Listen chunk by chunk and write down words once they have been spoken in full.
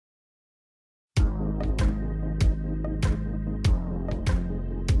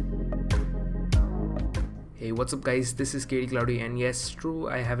Hey, what's up guys, this is KDCloudy, and yes, true,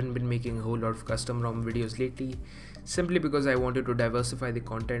 I haven't been making a whole lot of custom ROM videos lately simply because I wanted to diversify the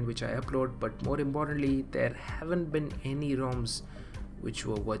content which I upload, but more importantly, there haven't been any ROMs which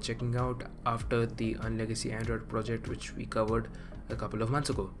were worth checking out after the Unlegacy Android project which we covered a couple of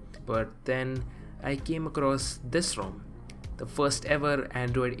months ago. But then I came across this ROM, the first ever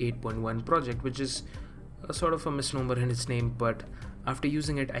Android 8.1 project, which is a sort of a misnomer in its name, but after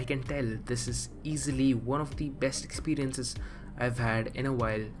using it I can tell this is easily one of the best experiences I've had in a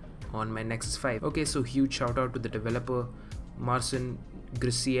while on my Nexus 5. Okay, so huge shout out to the developer Marcin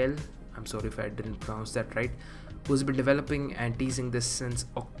Grisiel, I'm sorry if I didn't pronounce that right, who's been developing and teasing this since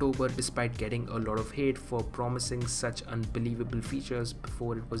October despite getting a lot of hate for promising such unbelievable features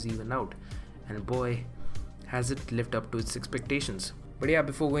before it was even out, and boy has it lived up to its expectations. But yeah,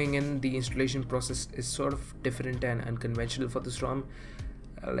 before going in, the installation process is sort of different and unconventional for this ROM.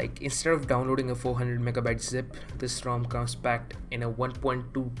 Like, instead of downloading a 400 megabyte zip, this ROM comes packed in a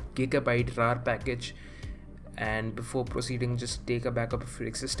 1.2 gigabyte RAR package. And before proceeding, just take a backup of your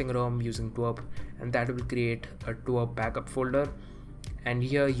existing ROM using TWRP, and that will create a TWRP backup folder. And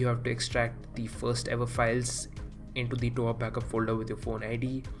here you have to extract the first ever files into the TWRP backup folder with your phone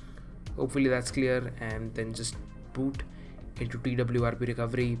ID. Hopefully that's clear, and then just boot into TWRP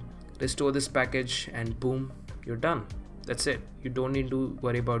recovery, restore this package, and boom, you're done. That's it. You don't need to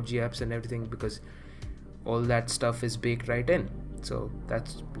worry about GApps and everything because all that stuff is baked right in. So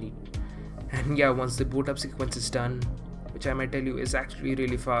that's neat. And yeah, once the boot up sequence is done, which I might tell you is actually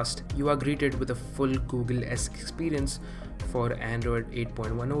really fast, you are greeted with a full Google-esque experience for Android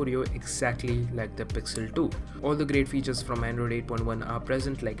 8.1 Oreo, exactly like the Pixel 2. All the great features from Android 8.1 are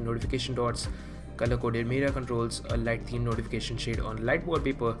present, like notification dots, color-coded media controls, a light theme notification shade on light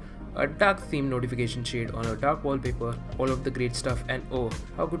wallpaper, a dark theme notification shade on a dark wallpaper, all of the great stuff. And oh,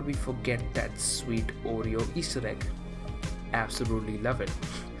 how could we forget that sweet Oreo Easter egg? Absolutely love it.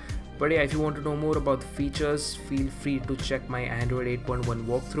 But yeah, if you want to know more about the features, feel free to check my Android 8.1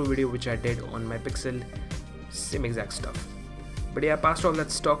 walkthrough video which I did on my Pixel. Same exact stuff. But yeah, past all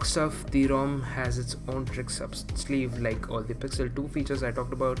that stock stuff, the ROM has its own tricks up sleeve, like all the Pixel 2 features I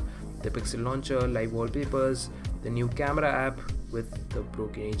talked about, the Pixel launcher, live wallpapers, the new camera app with the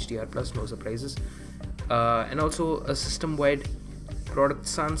broken HDR plus, no surprises, and also a system-wide product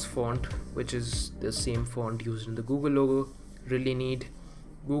sans font, which is the same font used in the Google logo. Really neat.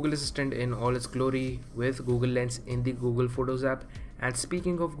 Google Assistant in all its glory with Google Lens in the Google Photos app. And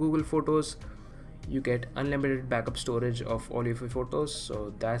speaking of Google Photos, you get unlimited backup storage of all of your photos,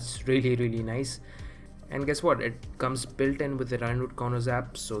 so that's really nice. And guess what, it comes built in with the Roundwood Corners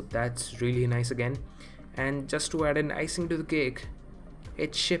app, so that's really nice again. And just to add an icing to the cake,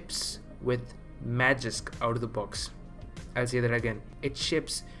 it ships with Magisk out of the box. I'll say that again, it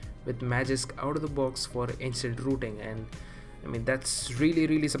ships with Magisk out of the box for instant rooting, and I mean that's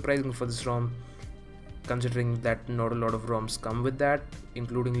really surprising for this ROM, considering that not a lot of ROMs come with that,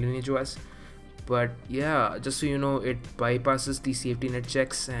 including Lineage OS. But yeah, just so you know, it bypasses the safety net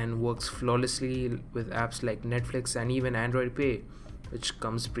checks and works flawlessly with apps like Netflix and even Android Pay, which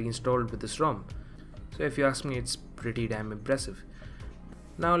comes pre-installed with this ROM. So if you ask me, it's pretty damn impressive.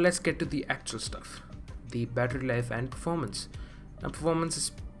 Now let's get to the actual stuff, the battery life and performance. Now performance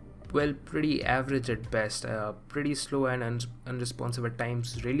is, well, pretty average at best, pretty slow and unresponsive at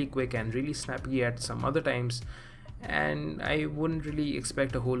times, really quick and really snappy at some other times. And I wouldn't really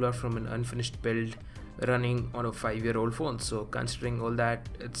expect a whole lot from an unfinished build running on a 5-year-old phone, so considering all that,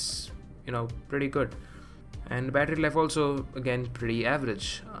 it's, you know, pretty good. And battery life also, again, pretty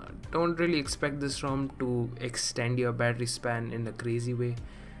average. Don't really expect this ROM to extend your battery span in a crazy way.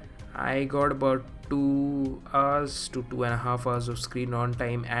 I got about 2 hours to 2.5 hours of screen on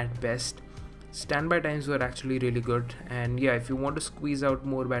time at best. Standby times were actually really good, and yeah, if you want to squeeze out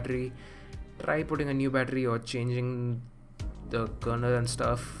more battery, try putting a new battery or changing the kernel and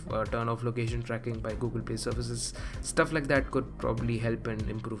stuff, turn off location tracking by Google Play services, stuff like that could probably help in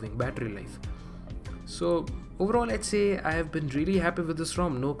improving battery life. So overall, I'd say I have been really happy with this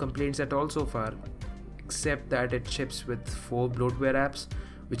ROM, no complaints at all so far, except that it ships with 4 bloatware apps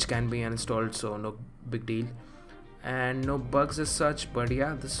which can be uninstalled, so no big deal, and no bugs as such. But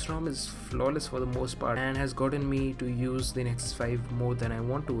yeah, this ROM is flawless for the most part and has gotten me to use the Nexus 5 more than I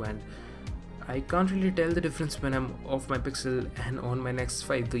want to, and I can't really tell the difference when I'm off my Pixel and on my Nexus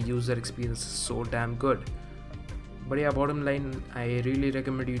 5. The user experience is so damn good. But yeah, bottom line, I really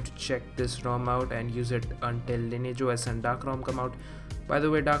recommend you to check this ROM out and use it until Lineage OS and Dark ROM come out. By the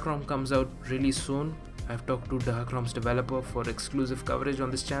way, Dark ROM comes out really soon. I've talked to Dark ROM's developer for exclusive coverage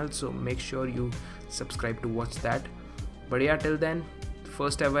on this channel, so make sure you subscribe to watch that. But yeah, till then,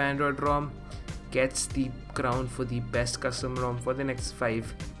 first ever Android ROM, gets the crown for the best custom ROM for the Nexus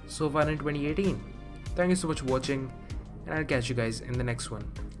 5 so far in 2018. Thank you so much for watching, and I'll catch you guys in the next one.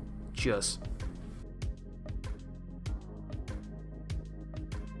 Cheers.